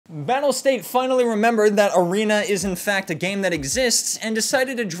Battlestate finally remembered that Arena is in fact a game that exists and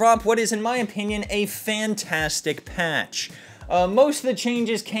decided to drop what is, in my opinion, a fantastic patch. Most of the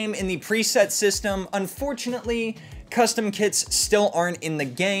changes came in the preset system. Unfortunately, custom kits still aren't in the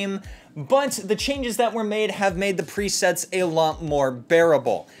game, but the changes that were made have made the presets a lot more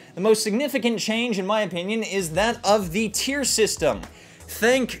bearable. The most significant change, in my opinion, is that of the tier system.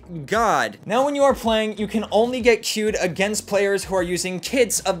 Thank God. Now when you are playing, you can only get queued against players who are using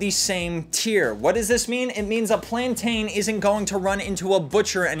kits of the same tier. What does this mean? It means a plantain isn't going to run into a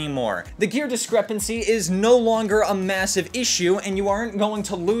butcher anymore. The gear discrepancy is no longer a massive issue, and you aren't going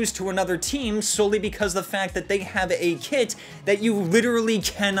to lose to another team solely because of the fact that they have a kit that you literally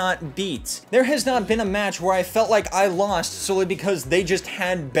cannot beat. There has not been a match where I felt like I lost solely because they just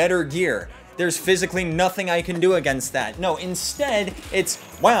had better gear. There's physically nothing I can do against that. No, instead, it's,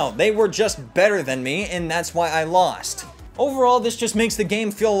 wow, they were just better than me, and that's why I lost. Overall, this just makes the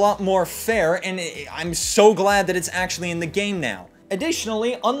game feel a lot more fair, and I'm so glad that it's actually in the game now.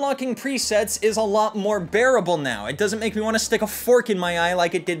 Additionally, unlocking presets is a lot more bearable now. It doesn't make me want to stick a fork in my eye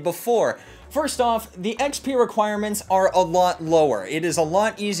like it did before. First off, the XP requirements are a lot lower. It is a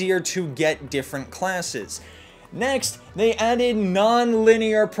lot easier to get different classes. Next, they added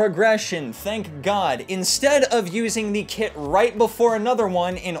non-linear progression, thank God. Instead of using the kit right before another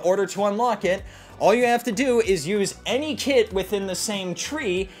one in order to unlock it, all you have to do is use any kit within the same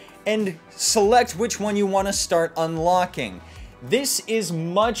tree and select which one you want to start unlocking. This is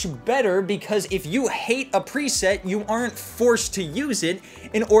much better because if you hate a preset, you aren't forced to use it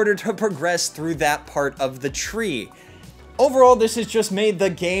in order to progress through that part of the tree. Overall, this has just made the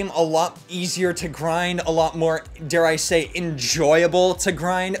game a lot easier to grind, a lot more, dare I say, enjoyable to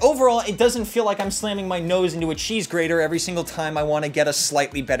grind. Overall, it doesn't feel like I'm slamming my nose into a cheese grater every single time I want to get a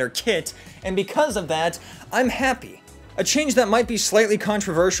slightly better kit, and because of that, I'm happy. A change that might be slightly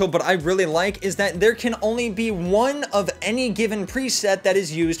controversial, but I really like, is that there can only be one of any given preset that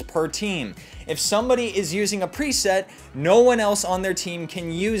is used per team. If somebody is using a preset, no one else on their team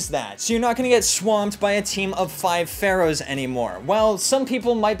can use that. So you're not going to get swamped by a team of 5 pharaohs anymore. Well, some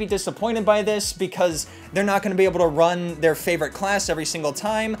people might be disappointed by this because they're not going to be able to run their favorite class every single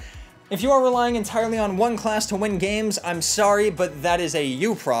time. If you are relying entirely on one class to win games, I'm sorry, but that is a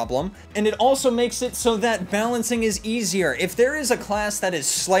you problem. And it also makes it so that balancing is easier. If there is a class that is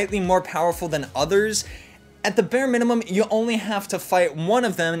slightly more powerful than others, at the bare minimum, you only have to fight one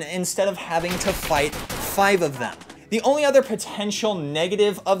of them instead of having to fight 5 of them. The only other potential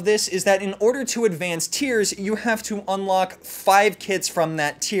negative of this is that in order to advance tiers, you have to unlock 5 kits from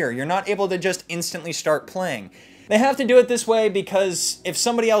that tier. You're not able to just instantly start playing. They have to do it this way because if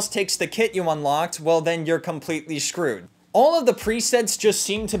somebody else takes the kit you unlocked, well then you're completely screwed. All of the presets just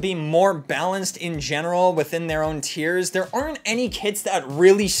seem to be more balanced in general within their own tiers. There aren't any kits that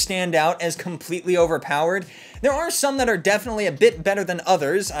really stand out as completely overpowered. There are some that are definitely a bit better than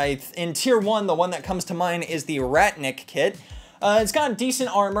others. In tier 1, the one that comes to mind is the Ratnik kit. It's got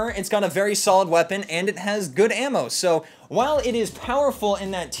decent armor, it's got a very solid weapon, and it has good ammo. So while it is powerful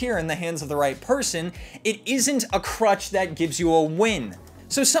in that tier in the hands of the right person, it isn't a crutch that gives you a win.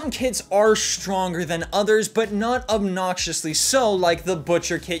 So some kits are stronger than others, but not obnoxiously so like the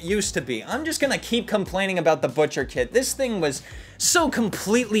Butcher kit used to be. I'm just gonna keep complaining about the Butcher kit. This thing was so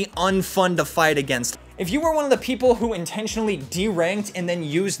completely unfun to fight against. If you were one of the people who intentionally deranked and then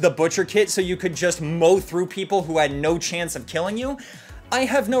used the Butcher kit so you could just mow through people who had no chance of killing you, I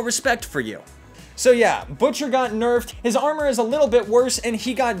have no respect for you. So yeah, Butcher got nerfed, his armor is a little bit worse, and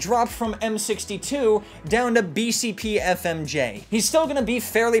he got dropped from M62 down to BCP FMJ. He's still gonna be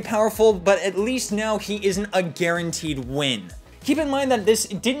fairly powerful, but at least now he isn't a guaranteed win. Keep in mind that this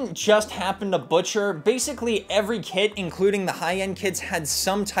didn't just happen to Butcher. Basically every kit, including the high-end kits, had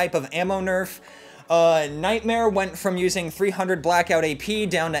some type of ammo nerf. Nightmare went from using 300 Blackout AP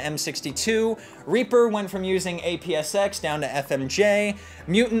down to M62, Reaper went from using APSX down to FMJ,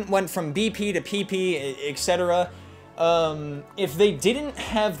 Mutant went from BP to PP, etc. If they didn't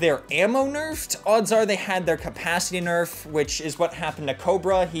have their ammo nerfed, odds are they had their capacity nerf, which is what happened to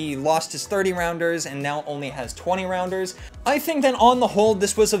Cobra. He lost his 30 rounders and now only has 20 rounders. I think that on the whole,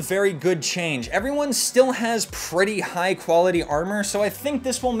 this was a very good change. Everyone still has pretty high quality armor, so I think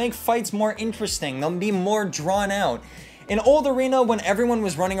this will make fights more interesting. They'll be more drawn out. In old Arena, when everyone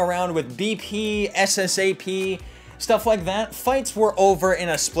was running around with BP, SSAP, stuff like that, fights were over in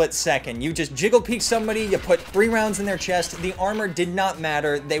a split second. You just jiggle peek somebody, you put 3 rounds in their chest, the armor did not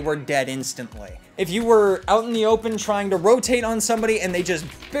matter, they were dead instantly. If you were out in the open trying to rotate on somebody and they just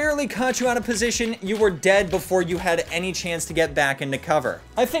barely caught you out of position, you were dead before you had any chance to get back into cover.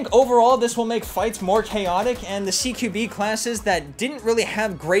 I think overall this will make fights more chaotic, and the CQB classes that didn't really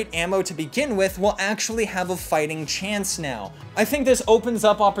have great ammo to begin with will actually have a fighting chance now. I think this opens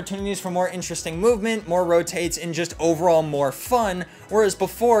up opportunities for more interesting movement, more rotates, and just overall more fun, whereas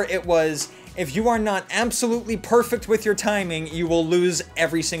before it was, if you are not absolutely perfect with your timing, you will lose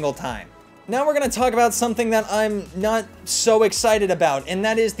every single time. Now we're going to talk about something that I'm not so excited about, and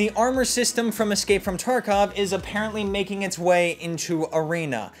that is the armor system from Escape from Tarkov is apparently making its way into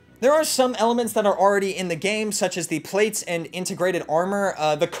Arena. There are some elements that are already in the game, such as the plates and integrated armor.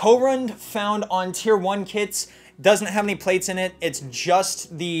 The Korund found on Tier 1 kits doesn't have any plates in it, it's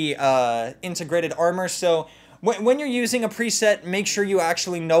just the integrated armor, so when you're using a preset, make sure you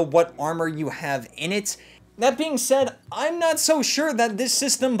actually know what armor you have in it. That being said, I'm not so sure that this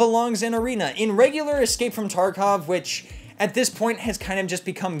system belongs in Arena. In regular Escape from Tarkov, which at this point has kind of just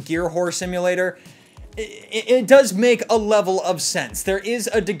become Gear Whore Simulator, it does make a level of sense. There is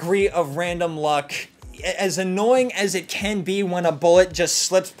a degree of random luck. As annoying as it can be when a bullet just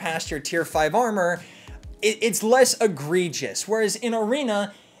slips past your Tier 5 armor, it's less egregious. Whereas in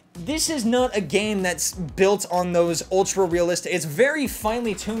Arena, this is not a game that's built on those ultra-realistic, it's very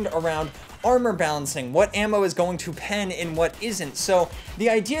finely tuned around armor balancing, what ammo is going to pen and what isn't. So the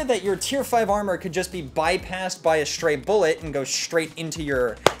idea that your Tier 5 armor could just be bypassed by a stray bullet and go straight into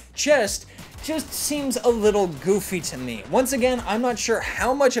your chest just seems a little goofy to me. Once again, I'm not sure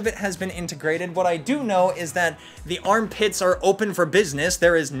how much of it has been integrated. What I do know is that the armpits are open for business.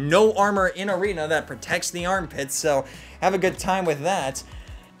 There is no armor in Arena that protects the armpits, so have a good time with that.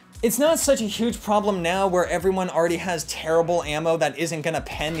 It's not such a huge problem now where everyone already has terrible ammo that isn't going to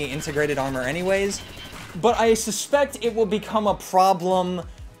pen the integrated armor anyways, but I suspect it will become a problem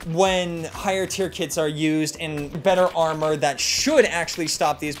when higher tier kits are used and better armor that should actually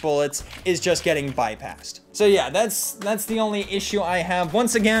stop these bullets is just getting bypassed. So yeah, that's the only issue I have.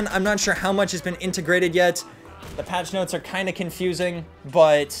 Once again, I'm not sure how much has been integrated yet. The patch notes are kind of confusing,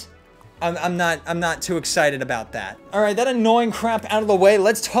 but I'm not too excited about that. All right, that annoying crap out of the way,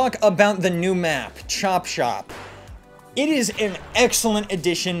 let's talk about the new map, Chop Shop. It is an excellent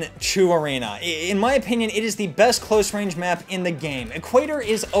addition to Arena. In my opinion, it is the best close-range map in the game. Equator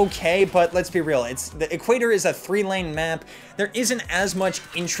is okay, but let's be real, the Equator is a 3-lane map. There isn't as much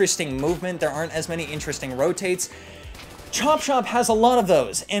interesting movement, there aren't as many interesting rotates. Chop Shop has a lot of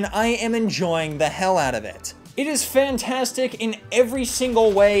those, and I am enjoying the hell out of it. It is fantastic in every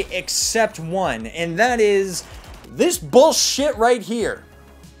single way except one, and that is this bullshit right here.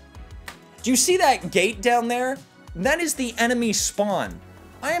 Do you see that gate down there? That is the enemy spawn.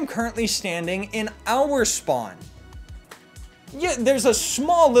 I am currently standing in our spawn. Yeah, there's a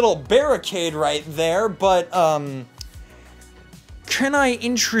small little barricade right there, but, can I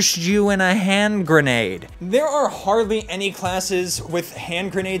interest you in a hand grenade? There are hardly any classes with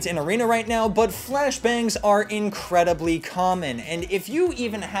hand grenades in Arena right now, but flashbangs are incredibly common. And if you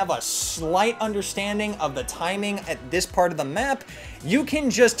even have a slight understanding of the timing at this part of the map, you can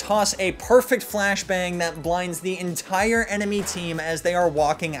just toss a perfect flashbang that blinds the entire enemy team as they are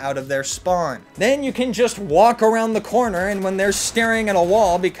walking out of their spawn. Then you can just walk around the corner, and when they're staring at a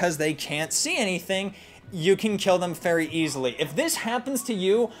wall because they can't see anything, you can kill them very easily. If this happens to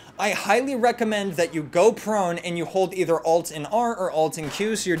you, I highly recommend that you go prone and you hold either Alt and R or Alt and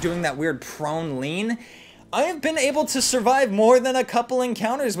Q, so you're doing that weird prone lean. I have been able to survive more than a couple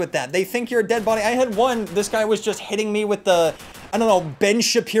encounters with that. They think you're a dead body. I had one, this guy was just hitting me with the, I don't know, Ben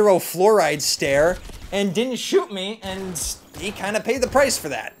Shapiro fluoride stare and didn't shoot me, and he kind of paid the price for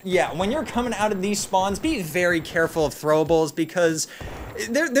that. Yeah, when you're coming out of these spawns, be very careful of throwables, because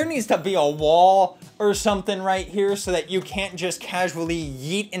there needs to be a wall or something right here so that you can't just casually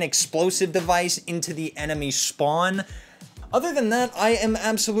yeet an explosive device into the enemy spawn. Other than that, I am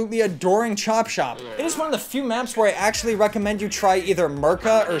absolutely adoring Chop Shop. It is one of the few maps where I actually recommend you try either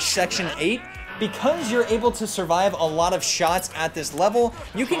Merca or Section 8. Because you're able to survive a lot of shots at this level,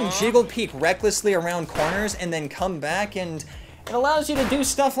 you can jiggle peek recklessly around corners and then come back, and it allows you to do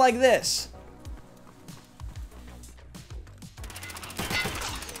stuff like this.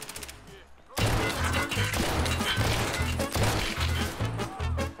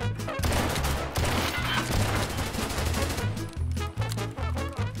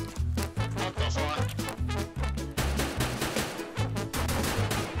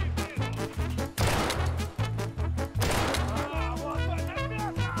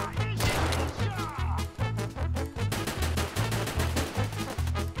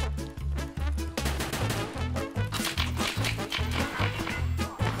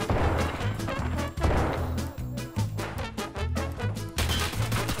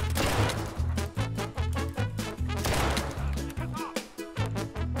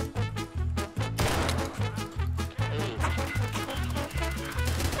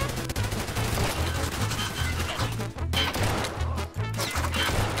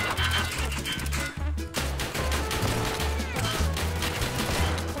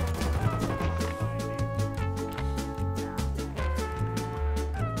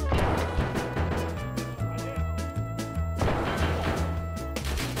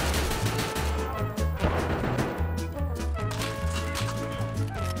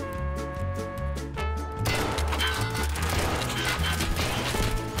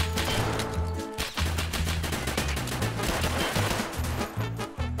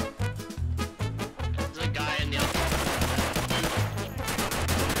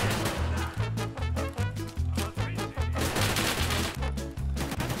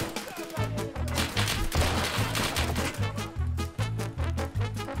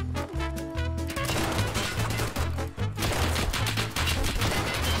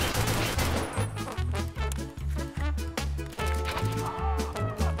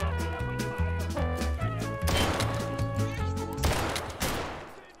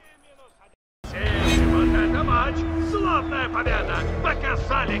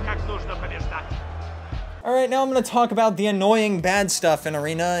 Alright, now I'm going to talk about the annoying bad stuff in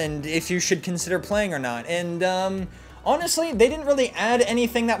Arena and if you should consider playing or not. And, honestly, they didn't really add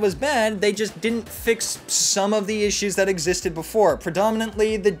anything that was bad, they just didn't fix some of the issues that existed before.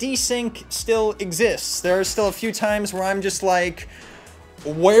 Predominantly, the desync still exists. There are still a few times where I'm just like,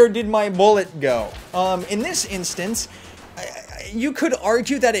 where did my bullet go? In this instance, you could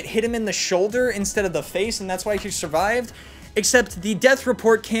argue that it hit him in the shoulder instead of the face, and that's why he survived. Except the death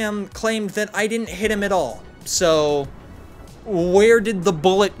report cam claimed that I didn't hit him at all. So, where did the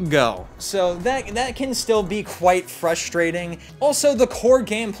bullet go? So that can still be quite frustrating. Also, the core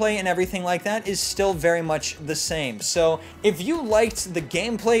gameplay and everything like that is still very much the same. So if you liked the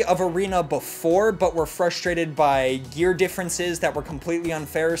gameplay of Arena before, but were frustrated by gear differences that were completely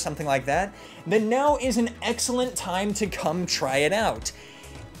unfair or something like that, then now is an excellent time to come try it out.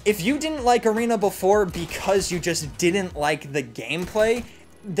 If you didn't like Arena before because you just didn't like the gameplay,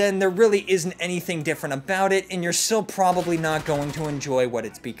 then there really isn't anything different about it, and you're still probably not going to enjoy what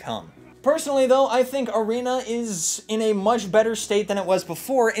it's become. Personally though, I think Arena is in a much better state than it was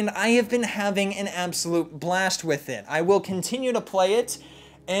before, and I have been having an absolute blast with it. I will continue to play it,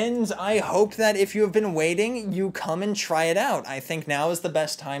 and I hope that if you have been waiting, you come and try it out. I think now is the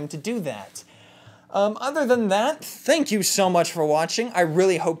best time to do that. Other than that, thank you so much for watching. I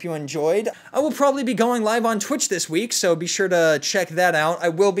really hope you enjoyed. I will probably be going live on Twitch this week, so be sure to check that out. I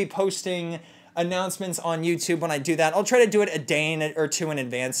will be posting announcements on YouTube when I do that. I'll try to do it a day or two in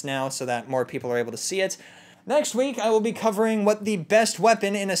advance now so that more people are able to see it. Next week, I will be covering what the best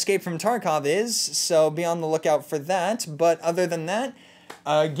weapon in Escape from Tarkov is, so be on the lookout for that. But other than that,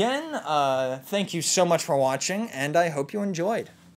 again, thank you so much for watching, and I hope you enjoyed.